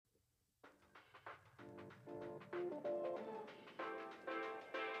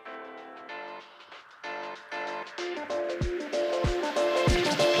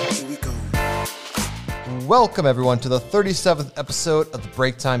welcome everyone to the 37th episode of the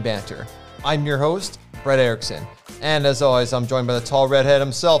Break Time Banter. I'm your host, Brett Erickson, and as always, I'm joined by the tall redhead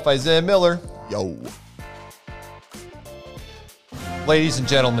himself, Isaiah Miller. Yo. Ladies and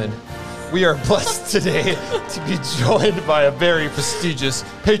gentlemen, we are blessed today to be joined by a very prestigious,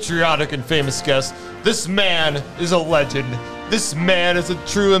 patriotic, and famous guest. This man is a legend. This man is a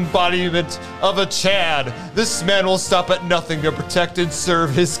true embodiment of a Chad. This man will stop at nothing to protect and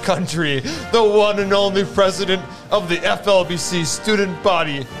serve his country. The one and only president of the FLBC Student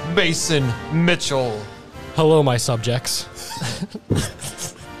Body, Mason Mitchell. Hello, my subjects.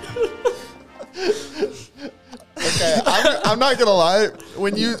 Okay, I'm not gonna lie.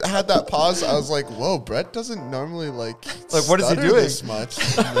 When you had that pause, I was like, "Whoa, Brett doesn't normally like what is he doing this much?"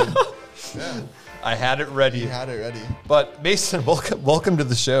 Yeah, I had it ready. he had it ready. But Mason, welcome to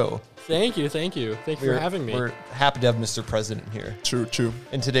the show. Thank you for having me. We're happy to have Mr. President here. True.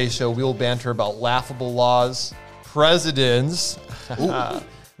 In today's show, we will banter about laughable laws, presidents,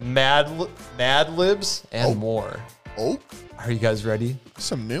 mad libs, and more. Oh, Are you guys ready?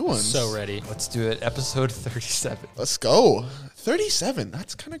 some new ones. So ready. Let's do it. Episode 37. Let's go. 37.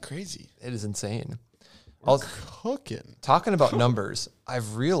 That's kind of crazy. It is insane. Cooking. Talking about numbers,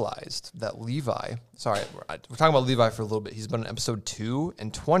 I've realized that Levi, sorry, we're talking about Levi for a little bit. He's been on episode 2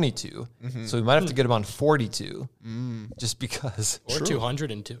 and 22, so we might have to get him on 42, just because. Or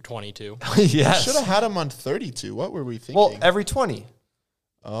 222. Yes. Should have had him on 32. What were we thinking? Well, every 20.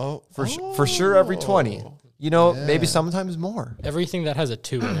 Oh, For sure, every 20. You know, maybe sometimes more. Everything that has a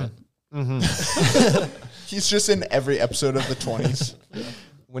 2 in it. He's just in every episode of the 20s.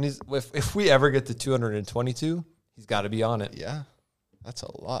 When if we ever get to 222, he's got to be on it. Yeah, that's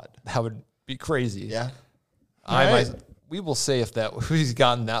a lot. That would be crazy. Yeah. We will say if he's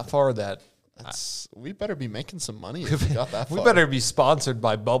gotten that far that We better be making some money if we got that far. we better be sponsored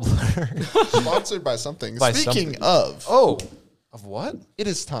by Bubbler. Sponsored by something. By Speaking something. of. Oh, of what? It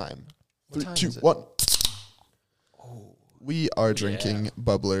is time. What 3, time 2, is it? 1. We are drinking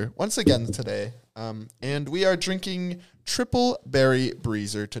Bubbler once again today. And we are drinking Triple Berry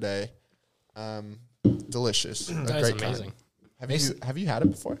Breezer today. Delicious. That is amazing. Have you had it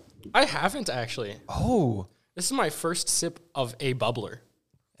before? I haven't actually. Oh. This is my first sip of a bubbler.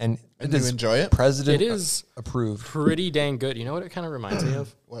 And you enjoy it? President It is approved. pretty dang good. You know what it kind of reminds me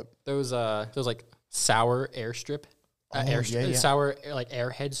of? What? Those like sour airstrip. yeah. Sour like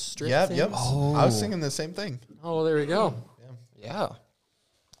airhead strip Yeah, things. yep. Oh. I was thinking the same thing. Oh, there we go. Yeah.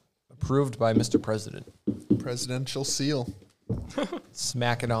 Approved by Mr. President. Presidential seal.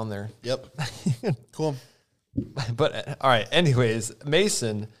 Smack it on there. Yep. Cool. But all right. Anyways,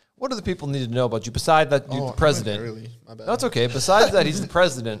 Mason, what do the people need to know about you besides that you're the president? Early. My bad. That's okay. Besides that, he's the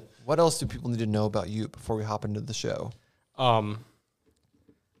president. What else do people need to know about you before we hop into the show? I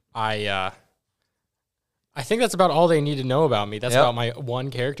think that's about all they need to know about me. That's about my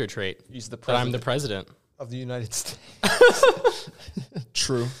one character trait. He's the That president I'm the president. of the United States.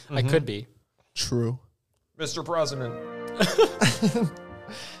 True. I could be. True. Mr. President.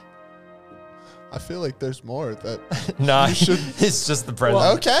 I feel like there's more that. No, should- it's just the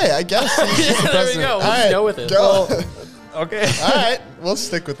president. Okay, I guess. There we go. We'll All just right, go with it. Go. Okay. All right, we'll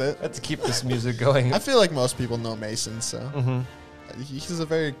stick with it. Let's keep this music going. I feel like most people know Mason, so he's a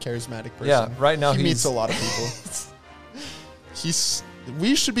very charismatic person. Yeah, right now he meets he's- a lot of people.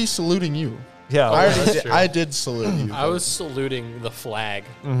 We should be saluting you. Yeah. that's true. I did salute you. I was saluting the flag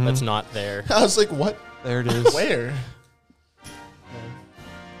that's not there. I was like, what? There it is. Where?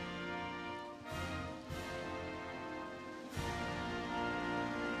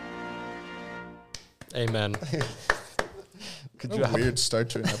 Amen. Good A job. weird start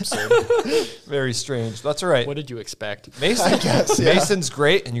to an episode. Very strange. That's all right. What did you expect? Mason, I guess, yeah. Mason's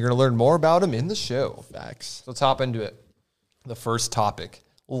great, and you're going to learn more about him in the show. Facts. So let's hop into it. The first topic,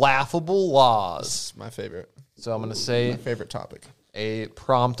 laughable laws. This is my favorite. So I'm going to say My favorite topic. a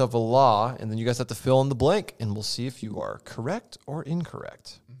prompt of a law, and then you guys have to fill in the blank, and we'll see if you are correct or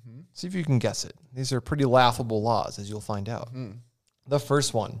incorrect. See if you can guess it. These are pretty laughable laws, as you'll find out. The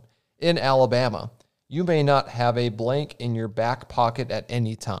first one, in Alabama, you may not have a blank in your back pocket at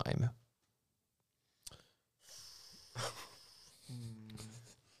any time.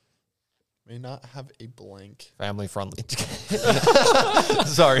 May not have a blank. Family friendly.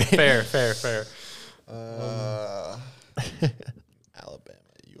 Sorry. Fair. Alabama,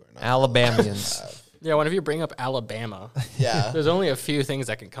 you are not. Alabamians. Yeah, whenever you bring up Alabama, Yeah. there's only a few things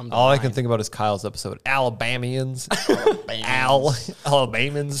that can come to All I mind. can think about is Kyle's episode. Alabamians.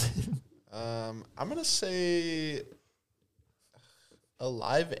 Alabamians. I'm gonna say a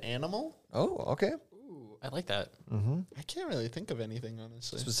live animal. Oh, okay. Ooh, I like that. I can't really think of anything,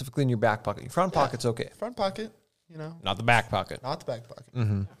 honestly. Specifically in your back pocket. Your front pocket's okay. Front pocket, Not the back pocket. not the back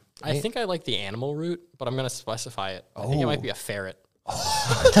pocket. I think I like the animal route, but I'm going to specify it. I think it might be a ferret.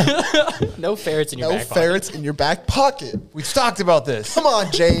 No ferrets in your No back ferrets in your back pocket. We've talked about this. Come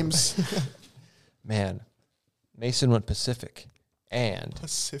on, James. Man, Mason went Pacific. And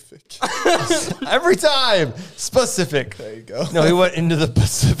Pacific. every time, specific. There you go. No, he went into the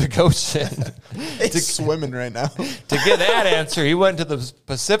Pacific Ocean. He's swimming right now. To get that answer, he went to the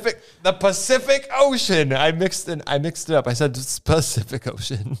Pacific Ocean. I mixed it up. I said Pacific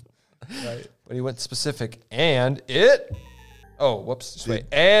Ocean. Right. But he went specific, and it. Oh, whoops! Just wait.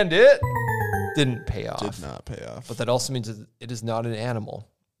 And it didn't pay off. Did not pay off. But that also means that it is not an animal.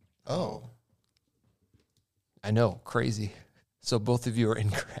 Oh. I know, crazy. So both of you are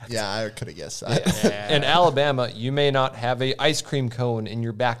incorrect. Yeah, I could have guessed that. In Alabama, you may not have a ice cream cone in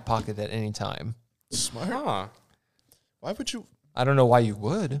your back pocket at any time. Smart. Huh. Why would you? I don't know why you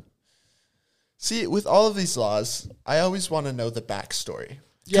would. See, with all of these laws, I always want to know the backstory.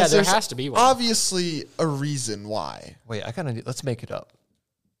 Yeah, 'Cause there there's has to be one. Obviously, a reason why. Wait, let's make it up.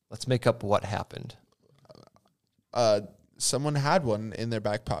 Let's make up what happened. Someone had one in their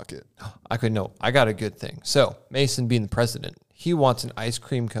back pocket. I got a good thing. So, Mason being the president, he wants an ice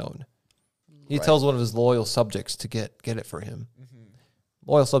cream cone. He Right. tells one of his loyal subjects to get it for him.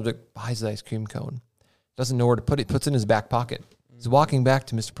 Loyal subject buys the ice cream cone. Doesn't know where to put it. Puts it in his back pocket. He's walking back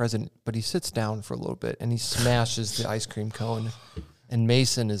to Mr. President, but he sits down for a little bit and he smashes the ice cream cone. And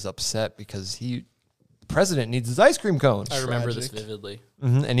Mason is upset because the president needs his ice cream cone. I remember this Tragic. vividly.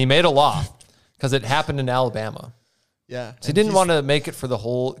 And he made a law because it happened in Alabama. Yeah. So he didn't want to make it for the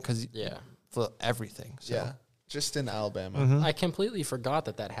whole, Yeah. for everything. So. Yeah. Just in Alabama. I completely forgot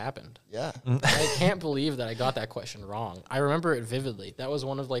that happened. Yeah. I can't believe that I got that question wrong. I remember it vividly. That was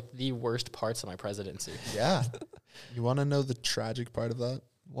one of the worst parts of my presidency. Yeah. You want to know the tragic part of that?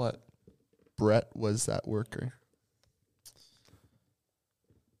 What? Brett was that worker.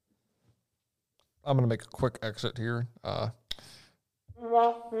 I'm going to make a quick exit here. That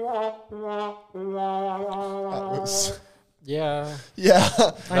was, Yeah. yeah.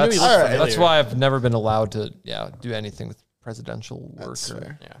 I knew he looked all right. familiar. That's why I've never been allowed to do anything with presidential work. That's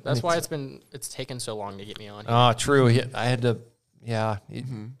fair. Yeah. That's why it's taken so long to get me on here. True. I had to,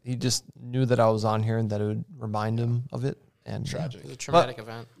 he just knew that I was on here and that it would remind him of it. And Tragic. It was a traumatic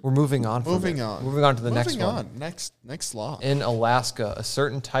event. we're moving on. Moving on. Moving on to the next Moving one. on. Next law. In Alaska, a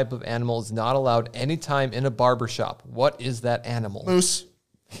certain type of animal is not allowed anytime in a barber shop. What is that animal? Moose.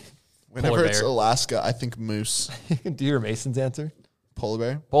 Whenever Polar it's bear. Alaska, I think moose. Do you hear Mason's answer? Polar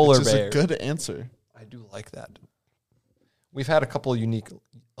bear. Polar Which is bear. a good answer. I do like that. We've had a couple of unique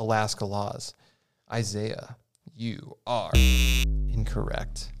Alaska laws. Isaiah, you are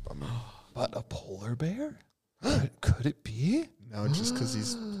incorrect. But a polar bear? Could it be? No, just because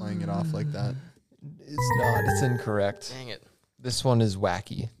he's playing it off like that. It's not. It's incorrect. Dang it. This one is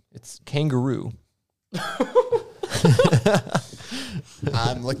wacky. It's kangaroo.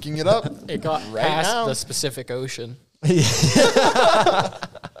 I'm looking it up. It got Right past now. the Pacific Ocean.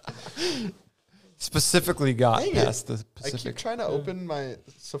 Specifically got Dang it. past the I keep Pacific. trying to open my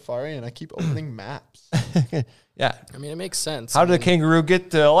Safari and I keep opening maps. Yeah. I mean, it makes sense. How did a kangaroo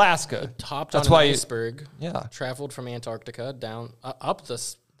get to Alaska? Hopped That's on why an you- iceberg, Yeah. traveled from Antarctica down up the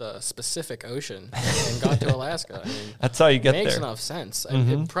Pacific Ocean and got to Alaska. I mean, That's how you get makes there. enough sense.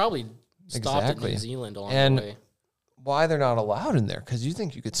 It probably stopped Exactly. at New Zealand along And the way. why they're not allowed in there? Because you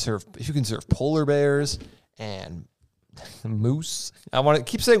think you could serve, if you can serve polar bears and moose. I want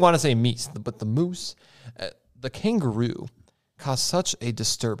to say meese, but the moose, the kangaroo caused such a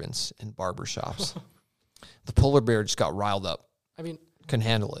disturbance in barbershops. The polar bear just got riled up, I mean, couldn't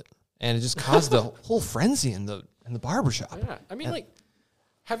handle it, and it just caused a whole frenzy in the barbershop. yeah. I mean,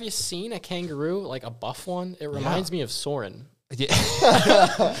 have you seen a kangaroo, like a buff one? It reminds me of Soren. Yeah.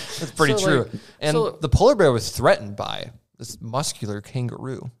 That's pretty So, true. like, And so- the polar bear was threatened by this muscular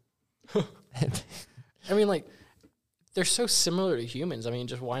kangaroo. I mean, they're so similar to humans. I mean,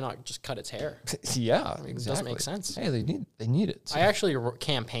 just why not just cut its hair? Yeah, It exactly. doesn't make sense. Hey, they need it. So. I actually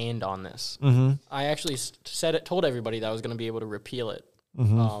campaigned on this. I actually told everybody that I was going to be able to repeal it,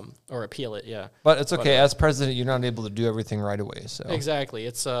 or appeal it. Yeah, But it's okay. As president, you're not able to do everything right away. So exactly.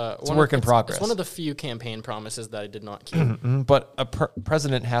 It's a work in progress. It's one of the few campaign promises that I did not keep. But a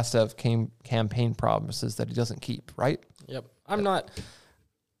president has to have campaign promises that he doesn't keep, right? Yep, I'm not.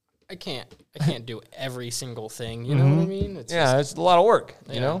 I can't do every single thing. You know what I mean? It's Yeah, it's a lot of work.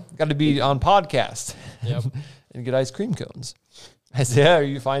 You Yeah. know, got to be on podcast Yep. and get ice cream cones. Isaiah, are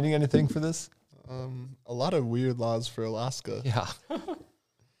you finding anything for this? A lot of weird laws for Alaska. Yeah.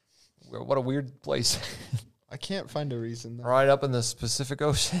 What a weird place. I can't find a reason. Though. Right up in the Pacific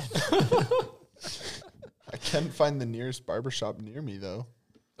Ocean. I can't find the nearest barbershop near me, though.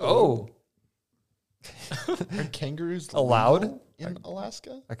 Oh. Are kangaroos Allowed? legal in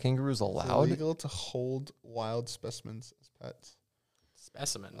Alaska? Are kangaroos Is it allowed? legal to hold wild specimens as pets?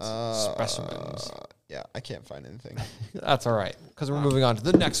 Specimens. Specimens. Yeah, I can't find anything. That's all right, because we're moving on to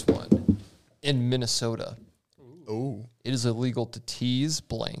the next one. In Minnesota, Oh. it is illegal to tease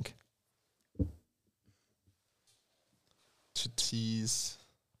blank. To tease.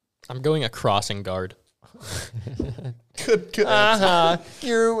 I'm going a crossing guard. Good.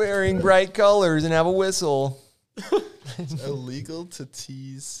 You're wearing bright colors and have a whistle. It's illegal to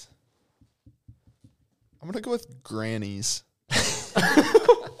tease. I'm going to go with grannies.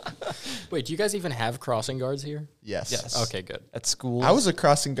 Wait, do you guys even have crossing guards here? Yes. Yes. Okay, good. At school. I was a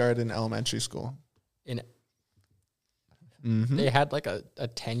crossing guard in elementary school. They had like a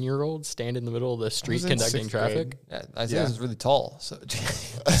 10-year-old stand in the middle of the street was in conducting 6th traffic. Yeah, Isaiah was really tall. So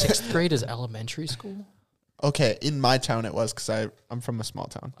 6th grade is elementary school? Okay, in my town it was because I'm from a small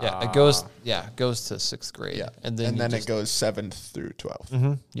town. yeah, it goes to 6th grade. Yeah, And then it goes 7th through 12th.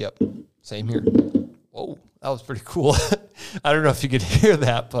 Mm-hmm. Yep. Same here. Whoa, that was pretty cool. I don't know if you could hear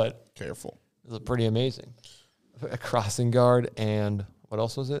that, but Careful. it was pretty amazing. A crossing guard and what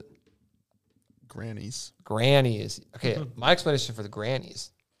else was it? Grannies. Grannies. Okay, my explanation for the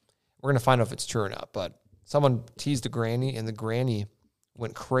grannies. We're going to find out if it's true or not, but someone teased a granny and the granny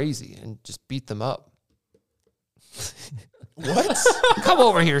went crazy and just beat them up. What? Come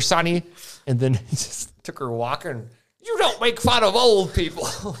over here, Sonny. And then he just took her walking. You don't make fun of old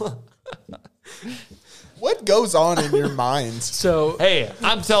people. What goes on in your minds? So Hey,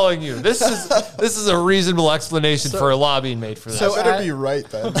 I'm telling you, this is a reasonable explanation for a law being made for this. So better be right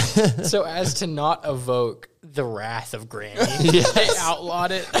then. So as to not evoke the wrath of Granny, they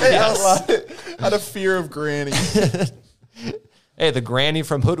outlawed it. Hey, outlawed it out of fear of Granny. Hey, the granny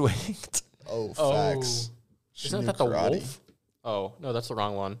from Hoodwinked. Oh, facts. She Isn't knew that the karate. wolf? Oh, no, that's the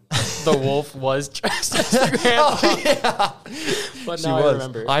wrong one. The wolf was dressed as the grandma. But now I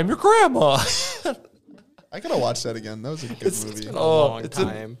remember. I'm your grandma. I gotta watch that again. That was a good movie. been a long it's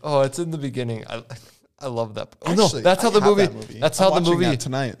time. it's in the beginning. I love that. Oh, Actually, no, that's how I the have movie. that movie. That's I'm how the watching movie. that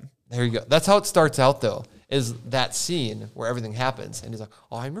tonight. There you go. That's how it starts out, though. Is that scene where everything happens, and he's like,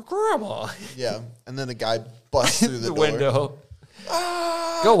 "Oh, I'm your grandma." Yeah, and then a guy busts through the, the door. window.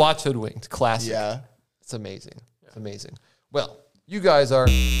 Go watch Hoodwinked. Classic. Yeah, It's amazing. It's amazing. Well, you guys are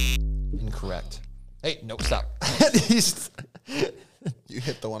incorrect. Hey, no, stop. you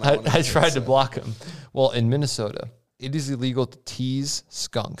hit the one. I I tried to block him. Well, in Minnesota, it is illegal to tease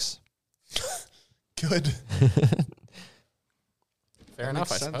skunks. Good. Fair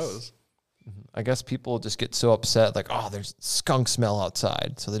enough, I makes sense. suppose. I guess people just get so upset, like, oh, there's skunk smell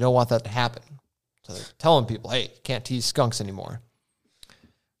outside, so they don't want that to happen. So they're telling people, hey, you can't tease skunks anymore.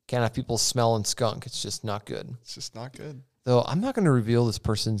 Can't have people smelling skunk. It's just not good. It's just not good. Though I'm not going to reveal this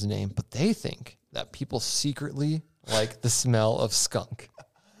person's name, but they think that people secretly like the smell of skunk.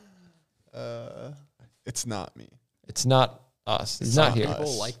 It's not me. It's not us. He's not not here. us.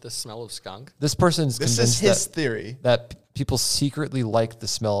 People like the smell of skunk. This person's This is convinced his that, theory that people secretly like the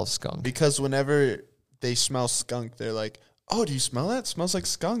smell of skunk. because whenever they smell skunk, they're like, "Oh, do you smell that? It smells like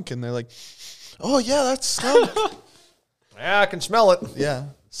skunk." And they're like, "Oh yeah, that's skunk." Yeah, I can smell it. Yeah.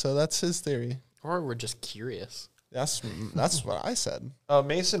 So that's his theory. Or we're just curious. That's what I said.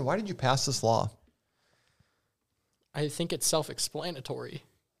 Mason, why did you pass this law? I think it's self-explanatory.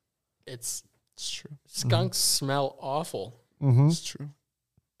 It's It's true. skunks smell awful. It's true.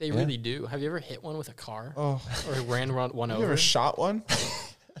 They really do. Have you ever hit one with a car? Oh, Or ran one you over? ever shot one?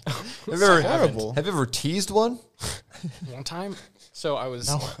 Have you ever, horrible. have you ever teased one? One time, so I was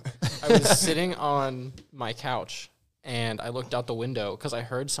sitting on my couch and I looked out the window because I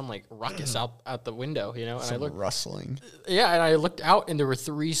heard some like ruckus out the window, you know. And I Some looked, rustling. yeah, and I looked out and there were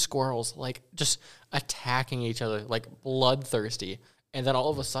 3 squirrels like just attacking each other, like bloodthirsty. And then all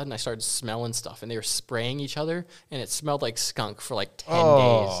of a sudden I started smelling stuff and they were spraying each other and it smelled like skunk for like 10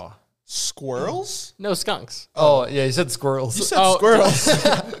 days. Squirrels? No skunks. Oh, yeah, you said squirrels. You said Oh, squirrels.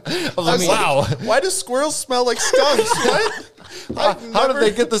 I was like, wow. Why do squirrels smell like skunks? What? How did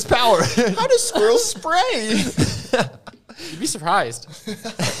they get this power? How do squirrels spray? You'd be surprised.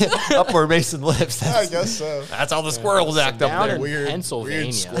 Up where Mason lives. I guess so. That's how the squirrels act up Down there in Weird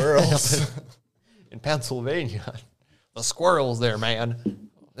Pennsylvania. squirrels. in Pennsylvania. The squirrels there, man.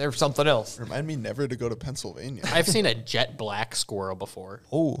 They're something else. Remind me never to go to Pennsylvania. I've seen a jet black squirrel before.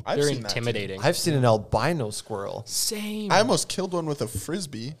 Oh, I've They're seen that too. intimidating. I've seen an albino squirrel. Same. I almost killed one with a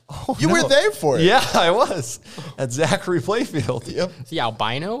frisbee. You were there for it. Yeah, I was at Zachary Playfield. Yep. The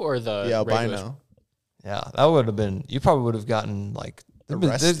albino or the The regular- albino. Yeah, that would have been. You probably would have gotten like. There's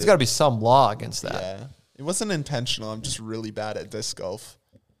Arrested. got to be some law against that, Yeah. It wasn't intentional. I'm just really bad at disc golf.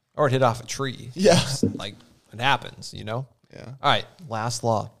 or it hit off a tree. Yeah. Like it happens, you know. Yeah. All right, last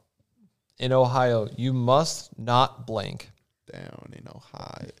law. In Ohio, you must not blank. Down in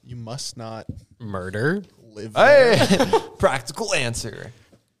Ohio. You must not Murder? live there. Hey, practical answer.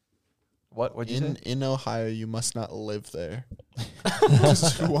 What'd you say? In Ohio, you must not live there.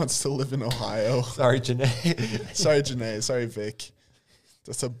 'Cause who wants to live in Ohio? Sorry, Janae. Sorry, Janae. Sorry, Vic.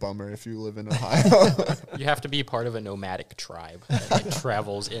 That's a bummer if you live in Ohio. You have to be part of a nomadic tribe that like,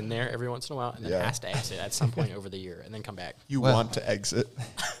 travels in there every once in a while and then Yeah. has to exit at some point over the year and then come back. You Well- want to exit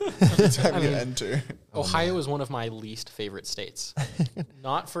every time you enter. Ohio is one of my least favorite states.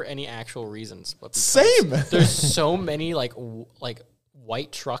 Not for any actual reasons, but because Same. there's so many like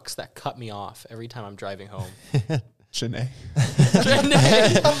white trucks that cut me off every time I'm driving home. Janae.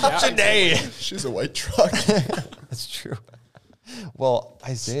 Janae. She's a white truck. That's true. Well,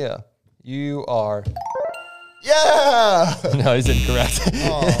 Isaiah, you are. Yeah. No, he's incorrect.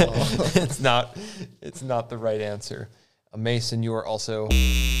 Oh. It's not the right answer. Mason, you are also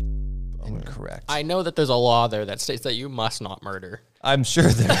incorrect. I know that there's a law there that states that you must not murder. I'm sure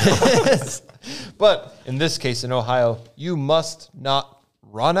there is. But in this case, in Ohio, you must not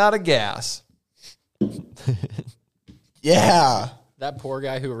run out of gas. Yeah. That poor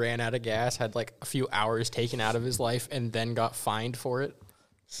guy who ran out of gas had like a few hours taken out of his life and then got fined for it.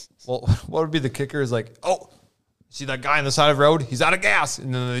 Well, what would be the kicker is like, oh, see that guy on the side of the road? He's out of gas.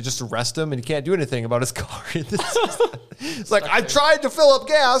 And then they just arrest him and he can't do anything about his car. It's like, I tried to fill up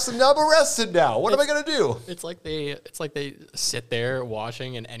gas and I'm arrested now. What am I going to do? It's like they sit there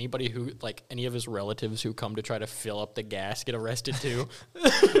watching, and anybody who like any of his relatives who come to try to fill up the gas get arrested too.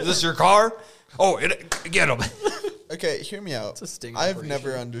 Is this your car? Oh, get him. Okay, hear me out. a sting I've operation.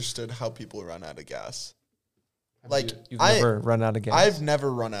 never understood how people run out of gas. You've never run out of gas? I've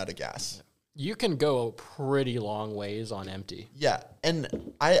never run out of gas. You can go a pretty long ways on empty. Yeah,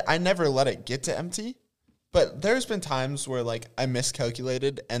 and I never let it get to empty, but there's been times where like I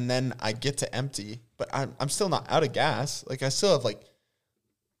miscalculated and then I get to empty, but I'm still not out of gas. Like I still have like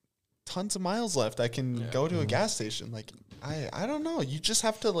tons of miles left. I can go to a gas station. Like I don't know. You just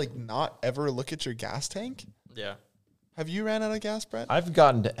have to like not ever look at your gas tank. Yeah. Have you ran out of gas, Brett? I've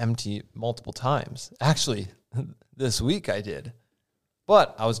gotten to empty multiple times. Actually, this week I did.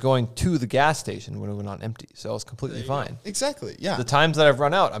 But I was going to the gas station when it went on empty, so I was completely fine. Exactly. Yeah. The times that I've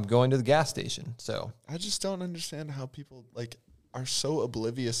run out, I'm going to the gas station. So, I just don't understand how people like are so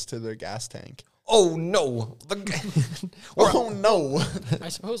oblivious to their gas tank. oh no, Oh no. I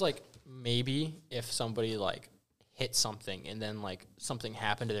suppose like maybe if somebody like hit something and then like something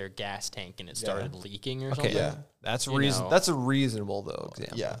happened to their gas tank and it started leaking or something. Yeah. that's You reason. know. That's a reasonable though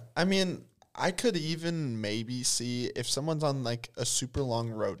example. Yeah. I mean, I could even maybe see if someone's on like a super long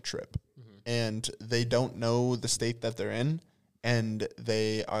road trip and they don't know the state that they're in and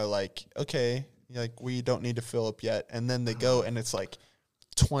they are like, okay, like we don't need to fill up yet. And then they go and it's like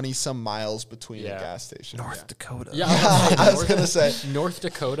 20 some miles between a gas station. North Dakota. Yeah, I was going to say, North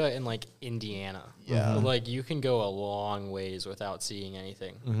Dakota and like Indiana. Yeah. Like you can go a long ways without seeing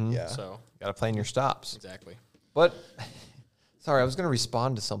anything. yeah. So Got to plan your stops. exactly. But sorry, I was going to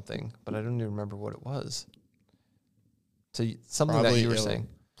respond to something, but I don't even remember what it was. To something that you were saying.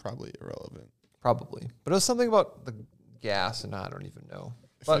 Probably irrelevant. Probably. But it was something about the gas, and I don't even know.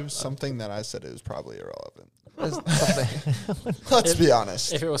 If But it was something that I said, it was probably irrelevant. it was something. Let's be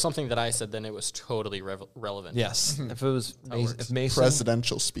honest. If it was something that I said, then it was totally relevant. Yes. If it was works. if Mason.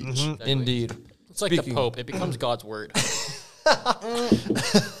 Presidential speech. Mhm, Exactly. Indeed. It's like Speaking- the Pope. It becomes God's word.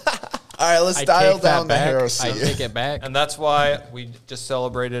 All right, let's I dial take that down the back. heresy. I take it back. And that's why we just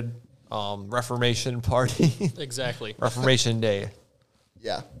celebrated Reformation Party. Exactly. Reformation Day.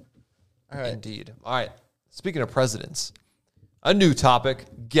 Yeah. All right. Indeed. All right. Speaking of presidents, a new topic,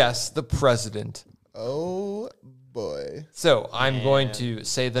 guess the president. Oh boy. So I'm going to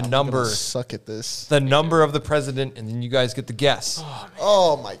say the number Suck at this. of the president, and then you guys get the guess.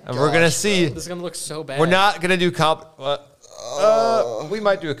 Oh my god. And we're going to see. This is gonna look so bad. We're not going to do we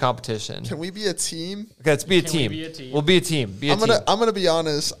might do a competition. Can we be a team? Okay, let's be a Can we team. be a team? We'll be a team. Be a I'm team. gonna be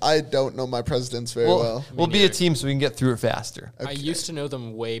honest. I don't know my presidents very well. We'll be a team so we can get through it faster. I used to know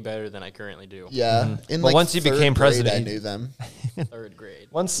them way better than I currently do. Yeah. In But like once he third became grade, president, I he- knew them. Third grade.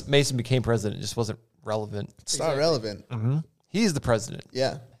 Once Mason became president, it just wasn't relevant. It's not relevant. He's the president.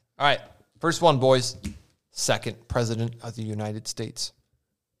 Yeah. All right. First one, boys. Second president of the United States.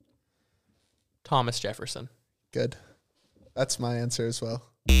 Thomas Jefferson. Good. That's my answer as well.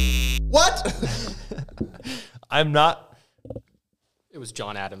 What? I'm not. It was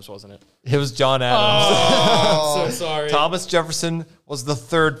John Adams, wasn't it? It was John Adams. Oh, I'm so sorry. Thomas Jefferson was the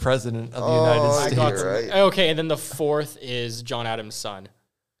 3rd president of the United States. I got right. Okay, and then the 4th is John Adams' son.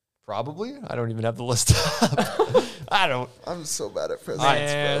 Probably. I don't even have the list up. I don't. I'm so bad at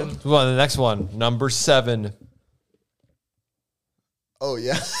presidents, bro. Well, the next one, number 7. Oh,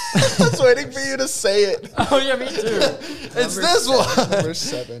 yeah. I was waiting for you to say it. Oh, yeah, me too. It's this one. Number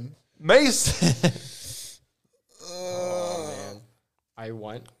 7. Mason. Oh, man. I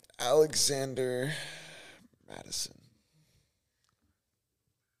want Alexander Madison.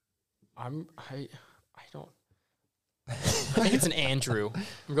 I don't. I think it's an Andrew.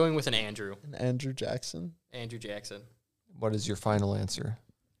 I'm going with an Andrew. And Andrew Jackson. Andrew Jackson. What is your final answer?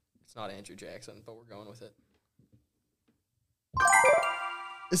 It's not Andrew Jackson, but we're going with it.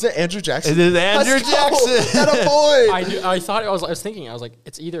 Is it Andrew Jackson? It is Andrew Jackson. That a boy. I thought I was thinking, I was like,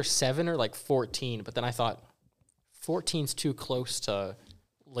 it's either 7 or like 14, but then I thought 14's too close to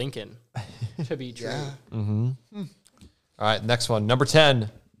Lincoln to be true. Yeah. All right, next one, number 10.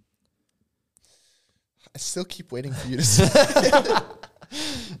 I still keep waiting for you to say it.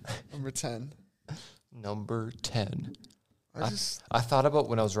 Number 10. Number 10. I I thought about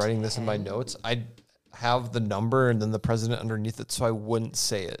when I was writing this in my notes, I'd have the number and then the president underneath it so I wouldn't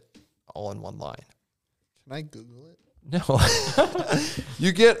say it all in one line. Can I Google it? No.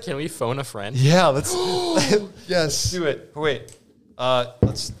 You get... Can we phone a friend? Yeah, let's... Yes. do it. Wait. We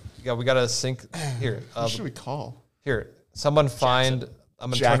got to sync... Here. Who should we call? Here. Someone find... I'm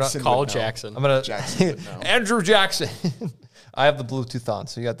going to turn Jackson on... Call would know. Jackson. I'm going Jackson would to... know. Andrew Jackson. I have the Bluetooth on,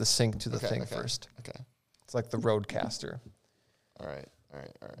 so you got to sync to the thing first. Okay. It's like the Roadcaster. All right.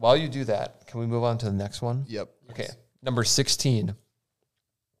 While you do that, can we move on to the next one? Yep. Okay. Number 16.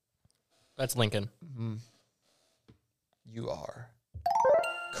 That's Lincoln. You are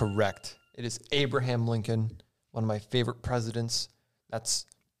correct. It is Abraham Lincoln, one of my favorite presidents. That's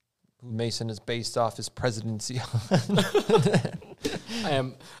who Mason is based off his presidency on. I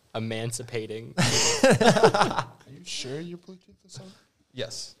am emancipating. Are you sure your Bluetooth is on?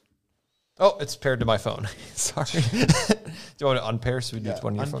 Yes. Oh, it's paired to my phone. Sorry. Do you want to unpair so we do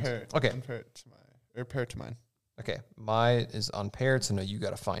one of your phones? Okay. Unpair it to pair it to mine. Okay. Mine is unpaired, so no, you got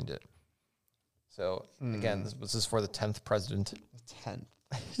to find it. So, again, this is for the 10th president. The 10th.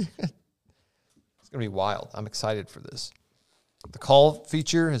 It's going to be wild. I'm excited for this. The call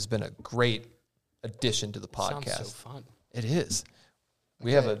feature has been a great addition to the podcast. Sounds so fun. It is.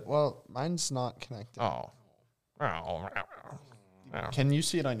 We have a... Well, mine's not connected. Oh. Can you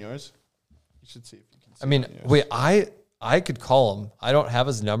see it on yours? You should see if you can see I mean, it on yours. wait, I could call him. I don't have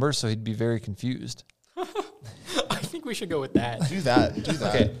his number, so he'd be very confused. I think we should go with that. Do that.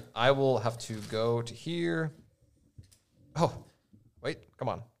 Okay, I will have to go to here. Oh, wait, come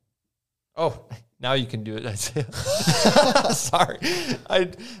on. Oh, now you can do it. Sorry.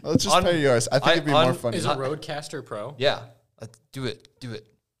 Let's just pair yours. I think it'd be more funny. Is it Roadcaster Pro? Yeah, let's do it.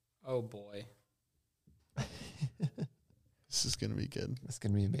 Oh, boy. This is going to be good. It's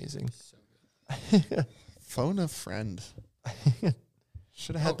going to be amazing. So good. Phone a friend.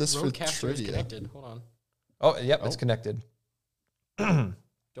 Should have had this for Roadcaster is trivia. connected. Hold on. Oh, yep, it's connected. Do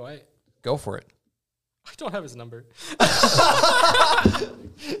I? Go for it. I don't have his number. Do I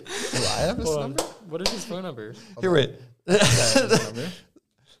have his Hold on. number? What is his phone number? Here, wait. I have his number.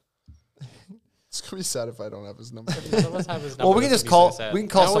 It's gonna be sad if I don't have his number. None of us have his number. Well, we can That's just gonna call. be so sad. We can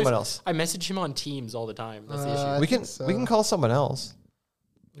call I always- someone else. I message him on Teams all the time. That's the I We can. think so. We can call someone else.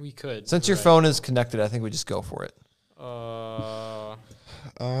 issue. We could. Since your Right. phone is connected, I think we just go for it.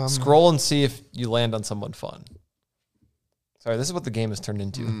 Scroll and see if you land on someone fun. Sorry, this is what the game has turned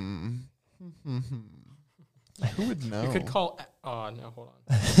into. Who would know? You could call. Oh no, hold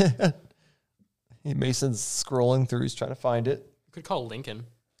on. Mason's scrolling through. He's trying to find it. You could call Lincoln.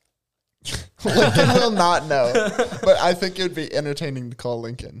 Lincoln will not know, but I think it would be entertaining to call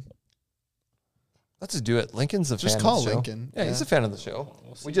Lincoln. Let's just do it. Lincoln's a Just fan call of the show. Lincoln. Yeah, he's Yeah. a fan of the show.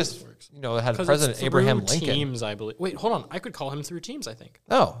 We'll see We if just, this works. had 'Cause President it's Abraham through Lincoln. Teams, I believe. Wait, hold on. I could call him through Teams. I think.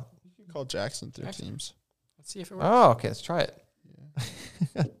 Oh. You can call Jackson through Jackson. Teams. Let's see if it works. Oh, okay. Let's try it.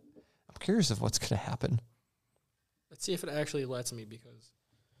 I'm curious of what's going to happen. Let's see if it actually lets me because.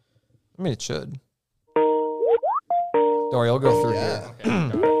 I mean, it should. Don't worry, I'll go through Yeah. here. Okay,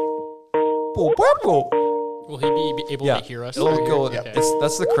 got it. Boop, boop, boop. Will he be able Yeah, to hear us? it'll through go. here? Okay.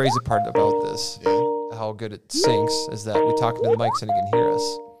 That's the crazy part about this. Yeah. How good it syncs is that we talk into the mics and he can hear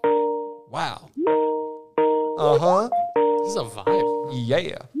us. Wow. Uh-huh. This is a vibe.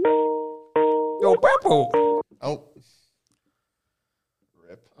 Yeah. Yo, purple. Oh.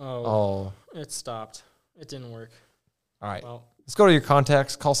 Rip. Oh, Oh. it stopped. It didn't work. All right. Well, Let's go to your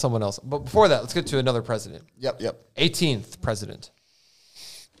contacts. Call someone else. But before that, let's get to another president. Yep. 18th president.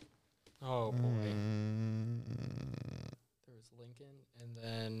 Oh, boy. There was Lincoln, and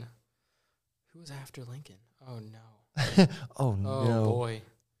then who was after Lincoln? Oh, no. Oh, no. Boy.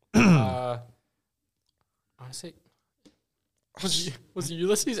 Honestly, was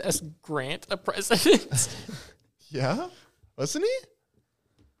Ulysses S. Grant a president? Yeah? Wasn't he?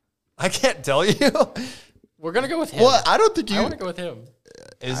 I can't tell you. We're going to go with him. Well, I don't think you... I want to go with him.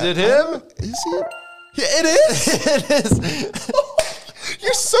 Is it him? Is he? Yeah, it is. It is.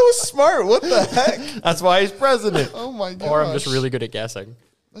 You're so smart. What the heck? That's why he's president. Oh, my gosh. Or I'm just really good at guessing.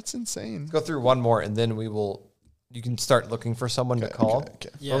 That's insane. Go through one more, and then you can start looking for someone to call. Okay.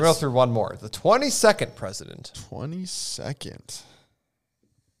 Yes. We'll go through one more. The 22nd president. 22nd.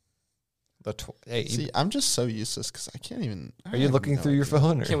 Hey, See, I'm just so useless because I can't even... are you looking through your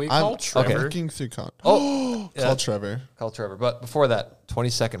phone? Or? Can we call Trevor? I'm looking through... Oh, Call Trevor. Call Trevor. But before that,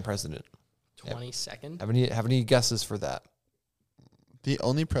 22nd president. 22nd? Have any guesses for that? The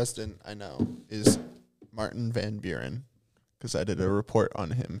only president I know is Martin Van Buren because I did a report on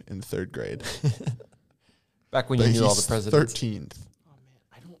him in 3rd grade. Back when you knew all the presidents. 13th. Oh,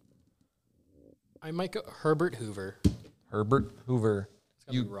 man. I might go Herbert Hoover. Herbert Hoover. It's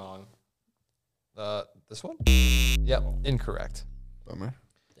going to be wrong. This one? Yep, incorrect. Bummer.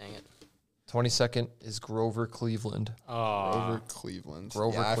 Dang it. 22nd is Grover Cleveland. Grover Cleveland.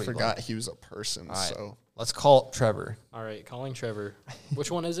 Grover I Cleveland. forgot he was a person. All right. So Let's call Trevor. All right, calling Trevor.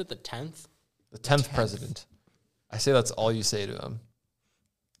 Which one is it? The 10th? The 10th president. I say that's all you say to him.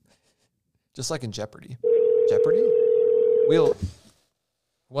 Just like in Jeopardy. Jeopardy? Who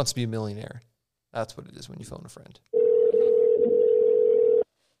wants to be a millionaire? That's what it is when you phone a friend.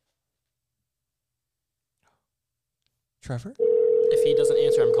 Trevor? If he doesn't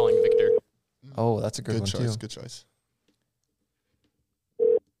answer, I'm calling Victor. Oh, that's a good one choice. too. Good choice.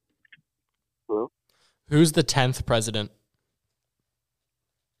 Hello? Who's the 10th president?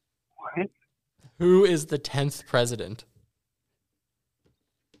 What? Who is the 10th president?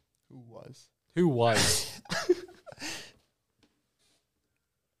 Who was?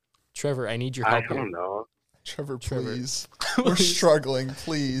 Trevor, I need your I help here. don't know. Trevor, please. We're struggling,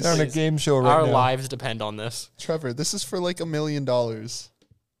 please. They're on a game show right Our now. lives depend on this. Trevor, this is for like $1 million.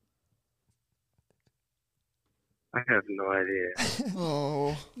 I have no idea.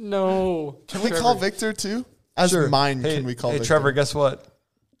 Oh. No. Can we call Victor too? As Sure. mine, Hey, can we call hey, Victor? Trevor, guess what?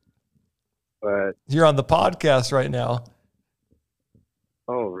 But, You're on the podcast right now.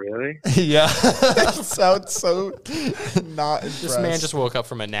 oh, really? Yeah. Sounds so not impressed. This man just woke up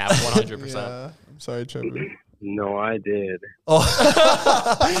from a nap 100%. Yeah. I'm sorry, Trevor. No, I did. Oh,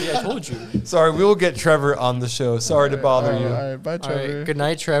 See, I told you. sorry. We will get Trevor on the show. Sorry to bother you. All right, bye, All Trevor. right, good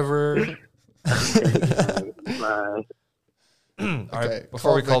night, Trevor. Bye. All right. Okay,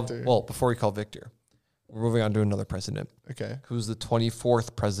 Before call we call Victor, we're moving on to another president. Okay. Who's the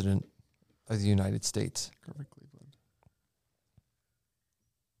 24th president of the United States? Grover Cleveland.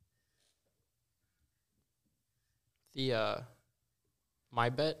 My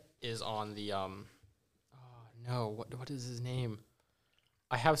bet is on the what is his name?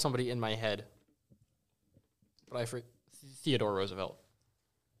 I have somebody in my head, but I forget. Theodore Roosevelt.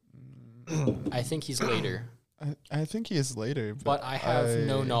 I think he's later, I think he is later. but I have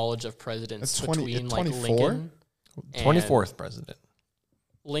no knowledge of presidents It's 20 between it's like 24? Lincoln, and 24th president.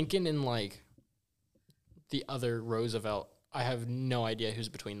 Lincoln and like the other Roosevelt. I have no idea who's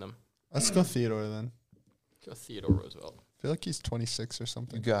between them. Let's go Theodore then. Go Theodore Roosevelt. I feel like he's 26 or You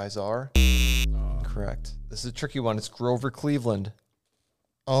something. guys are correct. This is a tricky one. It's Grover Cleveland.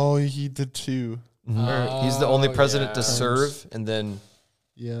 Oh, he did too. He's the only president to yeah. serve, and then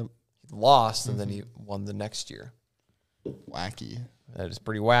Yeah. he lost, and then he won the next year. Wacky. That is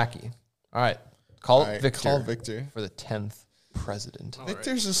pretty wacky. All right. Call All right, Victor Call Victor. for the 10th president.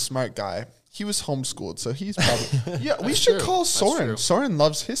 Victor's a smart guy. He was homeschooled, so he's probably... Yeah, we That's should true. call That's Soren. true. Soren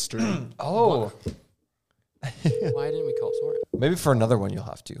loves history. Oh, Why didn't we call Soren? maybe for another one you'll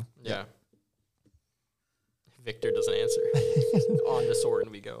have to. Yeah. Victor doesn't answer. On to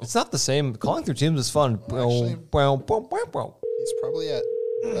Soren we go. It's not the same. Calling through teams is fun. Actually- Oh, He's probably at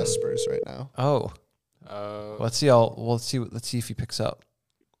Vespers right now. let's see. Let's see if he picks up.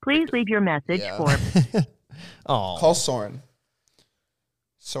 Please leave your message Yeah. for Oh, Call Soren.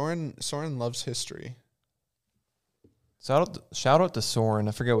 Soren loves history. shout out to Soren.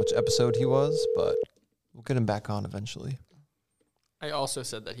 I forget which episode he was, but we'll get him back on eventually. I also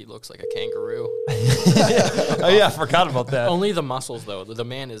said that he looks like a kangaroo. Oh yeah, I forgot about that. Only the muscles, though. The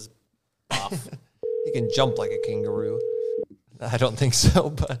man is buff. He can jump like a kangaroo. I don't think so,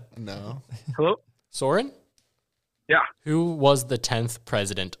 but No. Hello? Soren? Yeah. Who was the 10th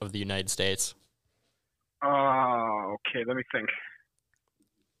president of the United States? Okay, let me think.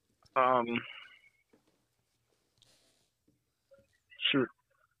 Um, shoot.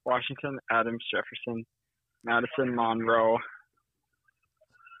 Washington, Adams, Jefferson, Madison, Monroe,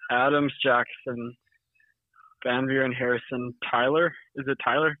 Adams, Jackson, Van Buren, Harrison, Tyler. Is it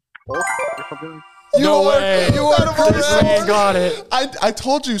Tyler? Polk or something? No way. You are This man got it. I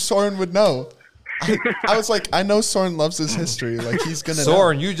told you Soren would know. I was like, I know Soren loves his history. Like, he's going to know.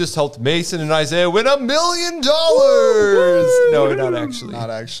 Soren, you just helped Mason and Isaiah win $1 million. No, not actually.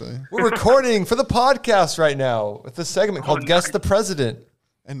 Not actually. We're recording for the podcast right now with a segment called Guess the President.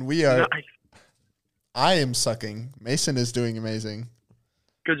 And we are. Nice. I am sucking. Mason is doing amazing.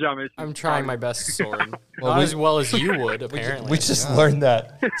 Good job, Mason. I'm trying my best, Soren. Well, Not we- as well as you would, apparently. We just learned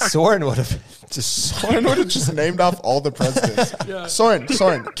that Soren would have just. Soren would have just named off all the presidents. Yeah. Soren,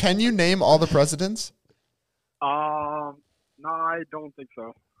 can you name all the presidents? No, I don't think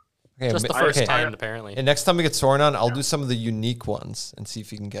so. Okay, Just the first 10, apparently. And next time we get Soren on, I'll do some of the unique ones and see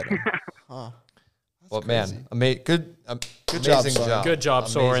if you can get them. Huh. Well, crazy. man, good job, amazing Soren. job. Good job,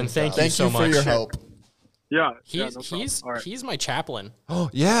 Soren. Amazing Thank job. you Thank so you for much. your help. Yeah. He's no problem. All right. he's my chaplain. Oh,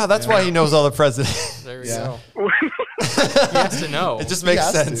 yeah, that's why he knows all the presidents. There we Yeah. go. He has to know It just He makes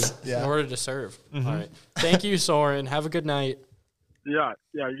has to. sense. in Yeah. order to serve. All right. Thank you, Soren. Have a good night. Yeah,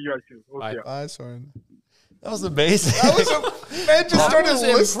 you guys too. We'll Bye. see ya. Bye, Soren. That was amazing. Man just That started was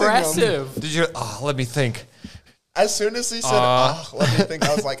listing them. impressive. Did you? Oh, let me think. As soon as he said, let me think,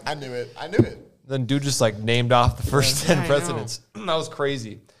 I was like, I knew it. Then dude just like named off the first 10 I know. presidents. That was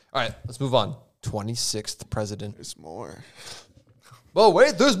crazy. All right, let's move on. 26th president. There's more. Oh,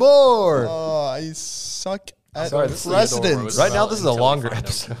 wait, there's more. Oh, I suck at Sorry, this is presidents. Right now, this is a until we longer find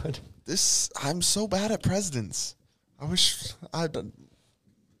him. episode. I'm so bad at presidents. I wish I'd done.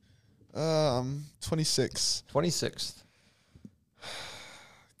 26. 26th.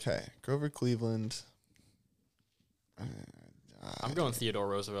 Okay, Grover Cleveland. I'm going Theodore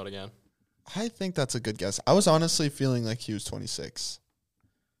Roosevelt again. I think that's a good guess. I was honestly feeling like he was 26.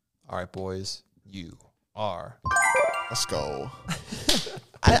 All right, boys, you are. Let's go.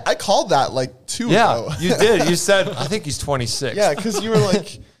 I called that like 2 Yeah, ago. you did. You said, I think he's 26. Yeah, because you were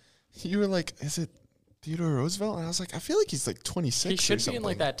like, is it Theodore Roosevelt? And I was like, I feel like he's like 26. He or should be something. in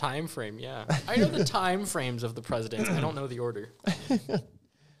like that time frame. Yeah, I know the time frames of the presidents. I don't know the order.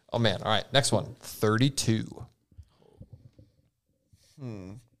 Oh, man. All right, next one. 32.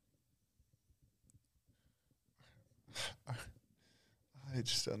 I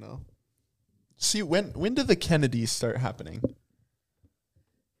just don't know. See, when did the Kennedys start happening?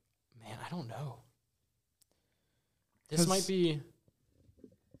 Man, I don't know. This 'Cause- might be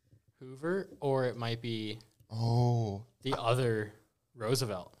Hoover, or it might be Oh, the other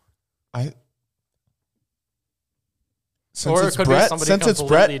Roosevelt. since Or it it's could be Brett, somebody since it's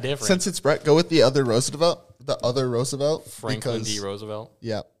completely Brett, different. since it's Brett, go with the other Roosevelt, Franklin D. because- Roosevelt.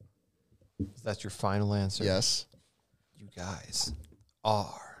 Yeah. Is that your final answer? Yes. You guys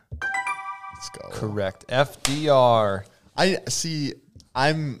are Let's go. correct. FDR. I see. He's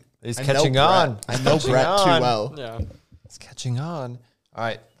I know catching Brett. on. I know Catching Brett too on. well. Yeah. It's catching on. All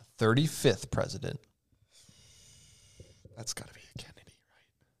right, 35th president. That's got to be a Kennedy,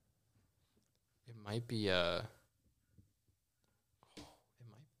 It might be I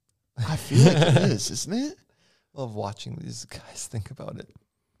feel like it is, isn't it? I love watching these guys think about it.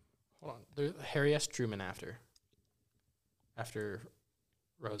 hold on. There's Harry S. Truman after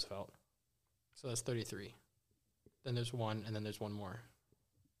Roosevelt. So that's 33. Then there's one, and then there's one more.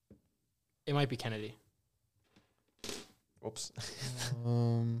 It might be Kennedy. Whoops.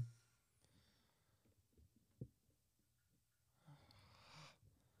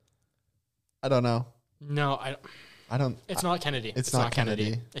 I don't know. No, I don't. it's not Kennedy. It's not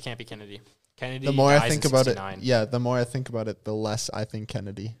Kennedy. It can't be Kennedy. Kennedy. The more I dies think in about 69. it, yeah, the more I think about it, the less I think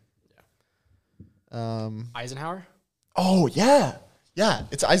Kennedy. Eisenhower Oh yeah, yeah.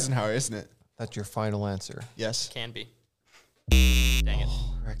 It's Eisenhower, isn't it? That's your final answer. Yes. can be. Dang it.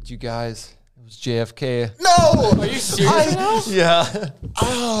 Correct, you guys. It was JFK. No. Are you serious now? Yeah.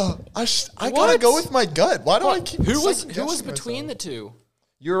 I gotta What? go with my gut. Why do I keep? Who was second-guessing between myself? the two?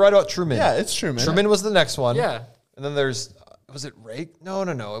 You were right about Truman. Yeah, it's Truman. Truman was the next one. Yeah. And then there's, was it Reagan?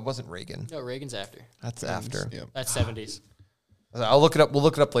 No, it wasn't Reagan. No, Reagan's after. That's after. Yeah. That's 70s. I'll look it up. We'll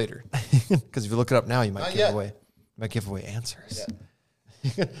look it up later. Because if you look it up now, you might Not give away answers.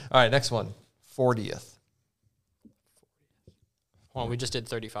 All right, next one. 40th. Hold on, we just did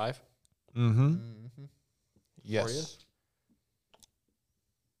 35. Mm-hmm. 40th? Yes.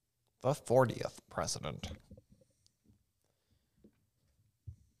 The 40th president.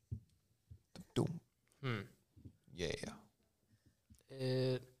 Doom. Yeah.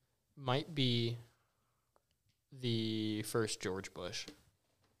 It might be the first George Bush.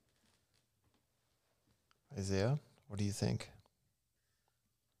 Isaiah, what do you think?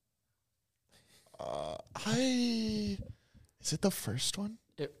 Is it the first one?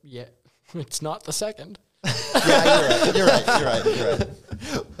 Yeah, it's not the second. Yeah, you're right.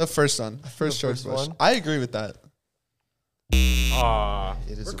 The first one. First George Bush. one? I agree with that.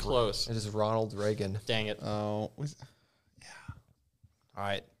 We're close. It is Ronald Reagan. Dang it. Oh, All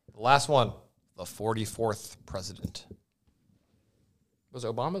right. The last one. The 44th president. Was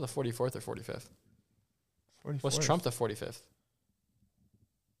Obama the 44th or 45th? 44th. Was Trump the 45th?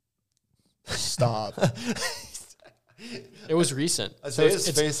 Stop. It was recent. Isaiah's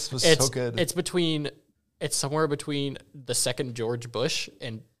face was so good. It's somewhere between the second George Bush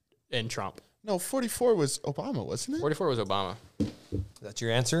and Trump. No, 44 was Obama, wasn't it? 44 was Obama. That's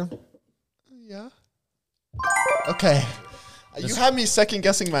your answer? Yeah. Okay. You had me second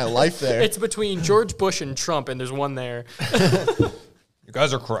guessing my life there. It's between George Bush and Trump, and there's one there. You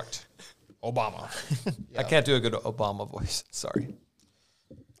guys are correct. Obama. I can't do a good Obama voice. Sorry.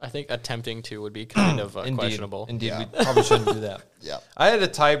 I think attempting to would be kind of questionable. Indeed, Yeah. we probably shouldn't do that. Yeah. I had a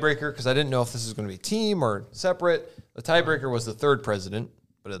tiebreaker because I didn't know if this was going to be team or separate. The tiebreaker was the third president,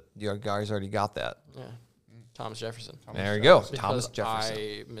 but you guys already got that. Yeah. Thomas Jefferson. There you go. Because Thomas Jefferson.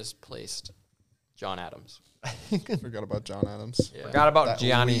 I misplaced John Adams. Forgot about John Adams. Yeah. Forgot about That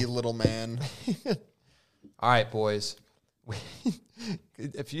Gianni. wee little man. All right, boys. We're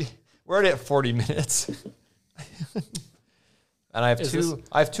already at 40 minutes. And I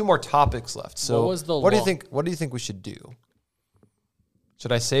have two more topics left. So what do you think we should do?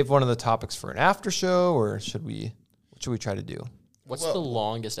 Should I save one of the topics for an after show, or what should we try to do? What's the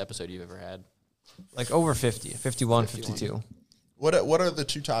longest episode you've ever had? Like over 50, 51, 52. What are the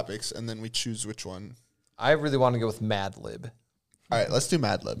two topics, and then we choose which one? I really want to go with Mad Lib. All right, let's do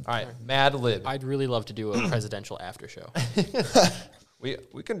Mad Lib. All right, Mad Lib. I'd really love to do a presidential after show.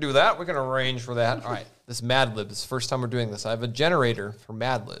 We can do that. We can arrange for that. All right, this Mad Lib is the first time we're doing this. I have a generator for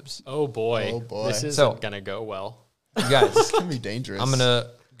Mad Libs. Oh boy. Oh, boy. This isn't So- gonna go well. You guys, This can be dangerous. I'm gonna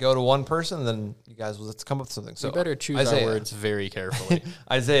go to one person, and then you guys let's come up with something. So We better choose Isaiah. our words very carefully.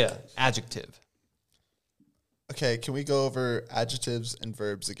 Isaiah, adjective. Okay, can we go over adjectives and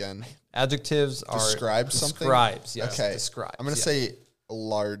verbs again? Adjectives are Describe something? Describes, yes. Okay. Describes. I'm going to yes. say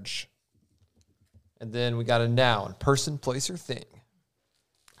large. And then we got a noun, person, place, or thing.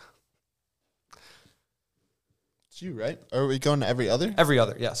 It's you, right? Or are we going to every other? Every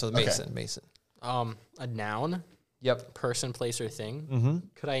other, yeah. So Mason. A noun, Yep. person, place, or thing. Mm-hmm.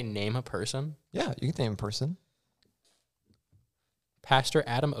 Could I name a person? Yeah, you can name a person. Pastor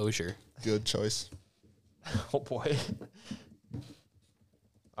Adam Osier. Good choice. Oh boy.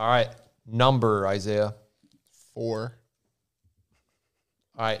 All right, number, Isaiah. 4.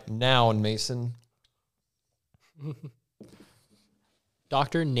 All right, noun, Mason.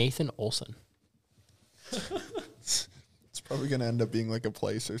 Dr. Nathan Olson. It's probably going to end up being like a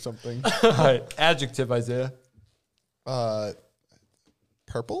place or something. All right, adjective, Isaiah.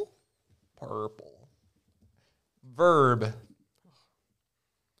 Purple? Purple. Verb.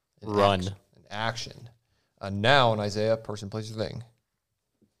 Run. An action. A noun, Isaiah, person, place, or thing.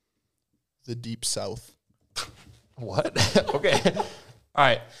 The Deep South. What? Okay. All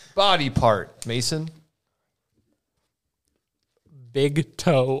right, body part, Mason. Big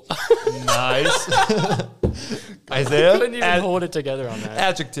toe. Nice. Isaiah. Couldn't even hold it together on that.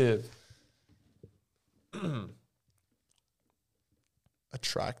 Adjective.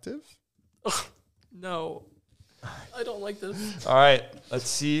 Attractive? No. I don't like this. All right, let's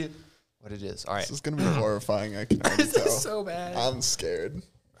see what it is. All right. This is going to be horrifying, I can already This tell. is so bad. I'm scared.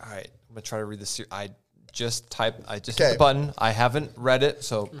 All right, I'm gonna try to read this. I just hit Okay. the button. I haven't read it,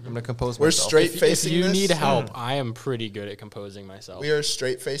 so I'm gonna compose We're myself. straight If facing you this. need help, I am pretty good at composing myself. We are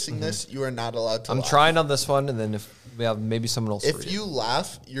straight facing this. You are not allowed to I'm laugh. trying on this one, and then if we have maybe someone else. If read you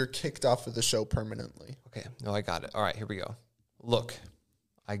laugh, you're kicked off of the show permanently. it. Okay, no, I got it. All right, here we go. Look,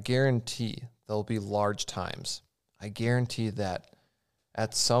 I guarantee there'll be large times. I guarantee that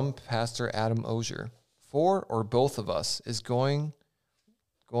at some Pastor Adam Osier, for or both of us is going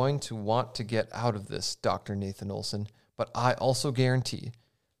to want to get out of this, Dr. Nathan Olson. But I also guarantee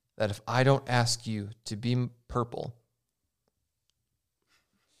that if I don't ask you to be purple,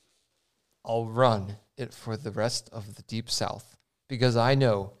 I'll run it for the rest of the Deep South. Because I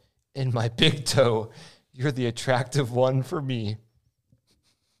know in my big toe, you're the attractive one for me.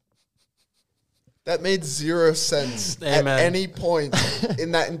 That made 0 sense Amen. at any point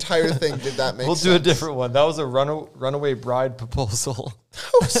in that entire thing. Did that make We'll sense? do a different one. That was a runaway bride proposal.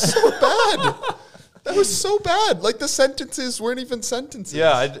 That was so bad. That was so bad. Like the sentences weren't even sentences.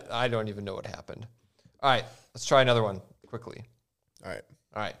 Yeah, I don't even know what happened. All right, let's try another one quickly. All right.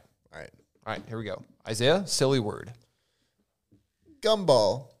 All right. All right. All right, here we go. Isaiah, silly word.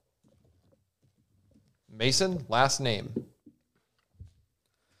 Gumball. Mason, last name.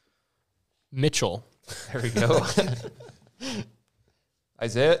 Mitchell. There we go.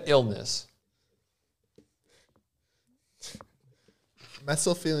 Isaiah, illness.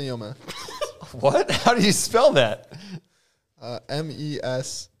 Mesothelioma. What? How do you spell that?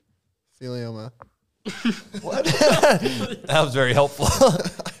 MES thelioma. What? That was very helpful.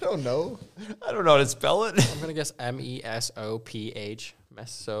 I don't know. I don't know how to spell it. I'm gonna guess MESOPH.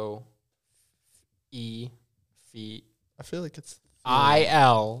 Meso. I feel like it's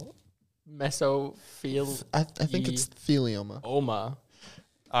IL. Mesophil. I think it's thelioma. Oma.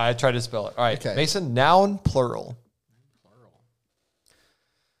 I tried to spell it. All right. Okay. Mason, noun, plural.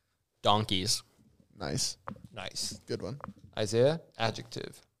 Donkeys. Nice. Nice. Good one. Isaiah,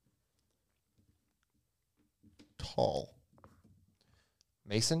 adjective. Tall.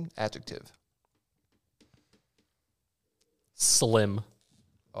 Mason, adjective. Slim.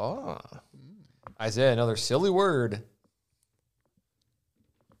 Oh. Isaiah, another silly word.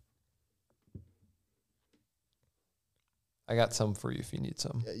 I got some for you if you need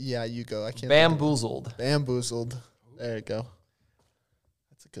some. Yeah, you go. I can't. Bamboozled. Bamboozled. There you go.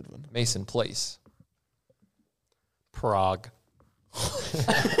 That's a good one. Mason, place. Prague.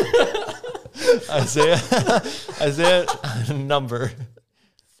 Isaiah, number.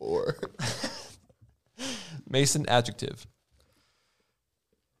 4. Mason, adjective.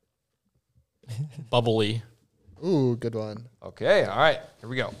 Bubbly. Ooh, good one. Okay, all right, here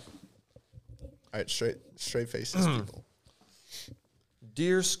we go. All right, straight faces, people.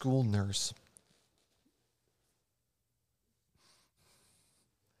 Dear school nurse,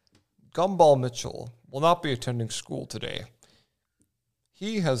 Gumball Mitchell will not be attending school today.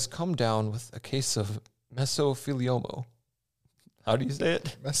 He has come down with a case of mesothelioma. How do you say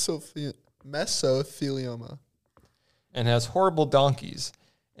it? Mesothelioma. And has horrible donkeys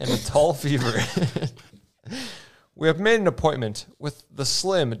and a tall fever. We have made an appointment with the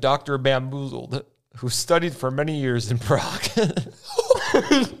slim Dr. Bamboozled, who studied for many years in Prague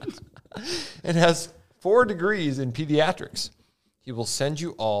and has 4 degrees in pediatrics. He will send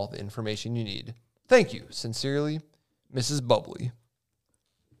you all the information you need. Thank you. Sincerely, Mrs. Bubbly.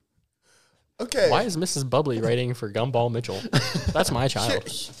 Okay. Why is Mrs. Bubbly writing for Gumball Mitchell? That's my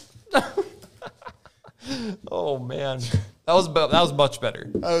child. Oh, man. That was much better.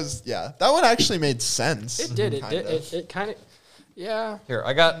 That one actually made sense. It did. It kind of. Yeah. Here,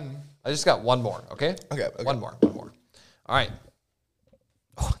 I just got one more, okay? Okay. One more. All right.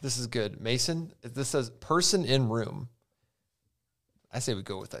 Oh, this is good. Mason, this says person in room. I say we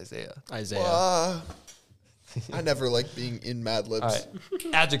go with Isaiah. Isaiah. I never like being in Mad Libs. All right.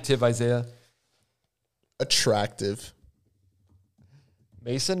 Adjective, Isaiah. Attractive.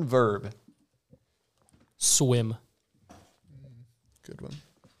 Mason, verb. Swim. Good one.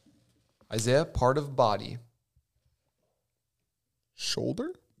 Isaiah, part of body.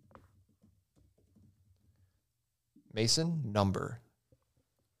 Shoulder. Mason, number.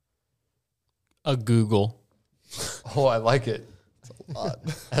 A Google. Oh, I like it. A lot.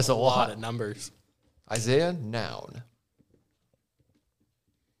 That's a A lot lot. of numbers. Isaiah, noun.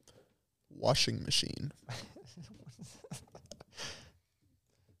 Washing machine.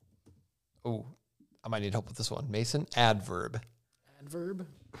 Oh, I might need help with this one. Mason, adverb. Adverb?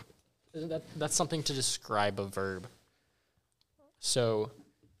 Isn't that's something to describe a verb? So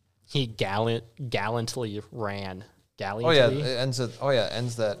he gallantly ran. Oh Gallantly? yeah, it ends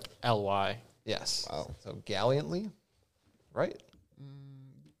that. L-Y. Yes. Wow. So gallantly, right?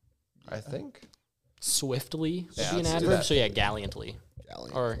 I think. Swiftly would Yeah, be an let's do adverb. that. So yeah, gallantly. Or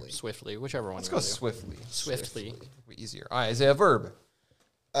Gallantly. swiftly, whichever one. Let's you go wanna do. swiftly. Swiftly. It'll be easier. All right, Isaiah, verb.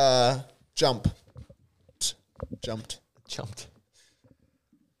 Jump. Jumped. Jumped.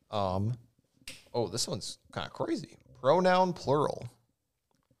 Oh, this one's kind of crazy. Pronoun plural.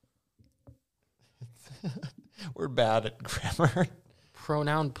 We're bad at grammar.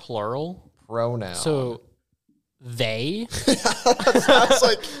 Pronoun plural. Pronoun. So they. That's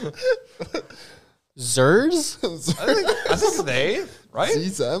like Zers? I think they, right?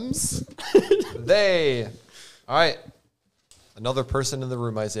 Zems. They. All right. Another person in the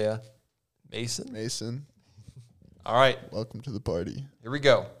room, Isaiah. Mason. Mason. All right. Welcome to the party. Here we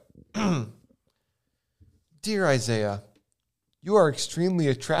go. Dear Isaiah, you are extremely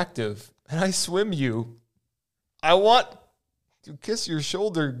attractive, and I swim you. I want to kiss your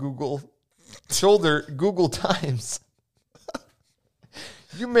shoulder Google times.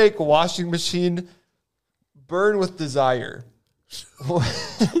 You make a washing machine burn with desire.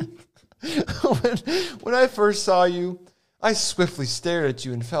 When I first saw you, I swiftly stared at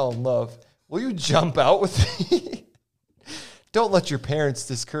you and fell in love. Will you jump out with me? Don't let your parents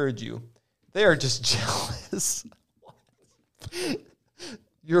discourage you. They are just jealous.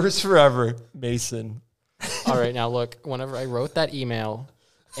 Yours forever, Mason. All right, now look, whenever I wrote that email,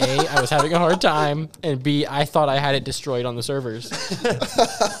 A, I was having a hard time, and B, I thought I had it destroyed on the servers.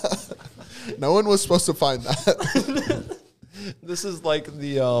 No one was supposed to find that. This is like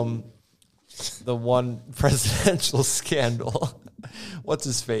the one presidential scandal. What's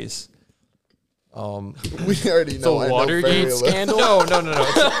his face? We already know. The Watergate scandal? No.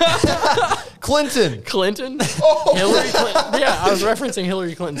 Clinton. Clinton? Hillary Clinton. Yeah, I was referencing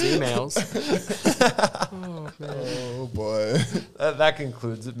Hillary Clinton's emails. Oh, boy. That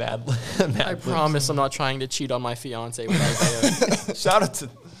concludes it, Mad I promise I'm not trying to cheat on my fiance with Isaiah. Shout out to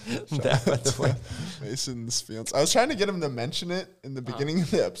that, by the way. Mason's fiance. I was trying to get him to mention it in the beginning of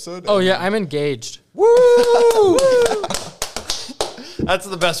the episode. Oh, yeah, I'm engaged. Woo! That's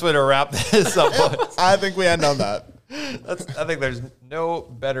the best way to wrap this up. I think we end on that. I think there's no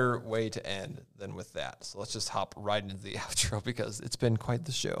better way to end than with that. So let's just hop right into the outro because it's been quite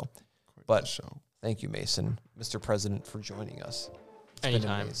the show. Thank you, Mason, Mr. President, for joining us.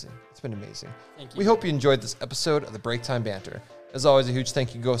 Anytime. It's been amazing. Thank you. We hope you enjoyed this episode of the Break Time Banter. As always, a huge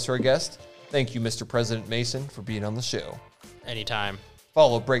thank you goes to our guest. Thank you, Mr. President Mason, for being on the show. Anytime.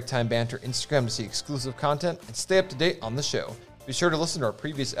 Follow Break Time Banter Instagram to see exclusive content and stay up to date on the show. Be sure to listen to our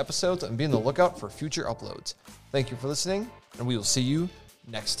previous episodes and be on the lookout for future uploads. Thank you for listening, and we will see you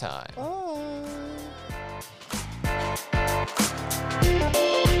next time. Bye.